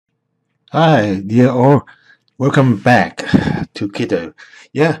Hi, dear all. Welcome back to Kido.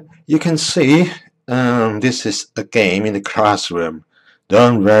 Yeah, you can see this is a game in the classroom.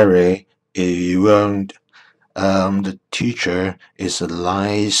 Don't worry, you won't. The teacher is a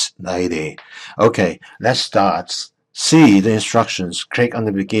nice lady. Okay, let's start. See the instructions. Click on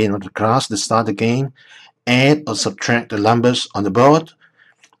the beginning of the class to start the game. Add or subtract the numbers on the board.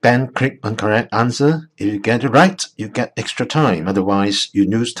 Then click on correct answer. If you get it right, you get extra time. Otherwise, you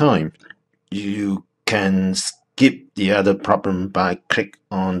lose time. You can skip the other problem by click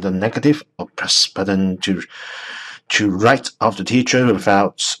on the negative or press button to right of the teacher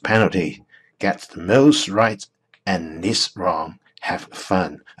without penalty. Get the most right and least wrong. Have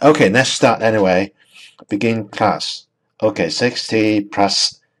fun. Okay, let's start anyway. Begin class. Okay, 60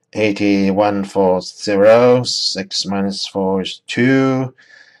 plus 80, 140. 6 minus 4 is 2.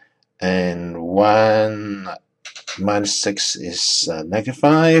 And 1 minus 6 is negative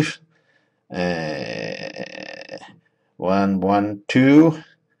 5. 112,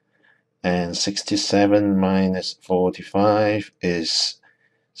 and 67 minus 45 is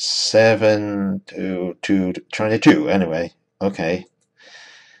 7 to 22. Anyway, okay.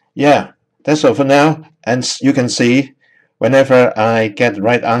 Yeah, that's all for now. And you can see whenever I get the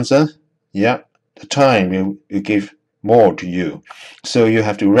right answer, yeah, the time will give more to you. So you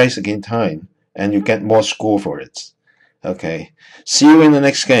have to race against time and you get more score for it. Okay. See you in the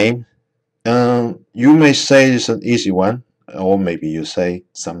next game. You may say it's an easy one, or maybe you say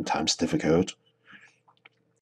sometimes difficult.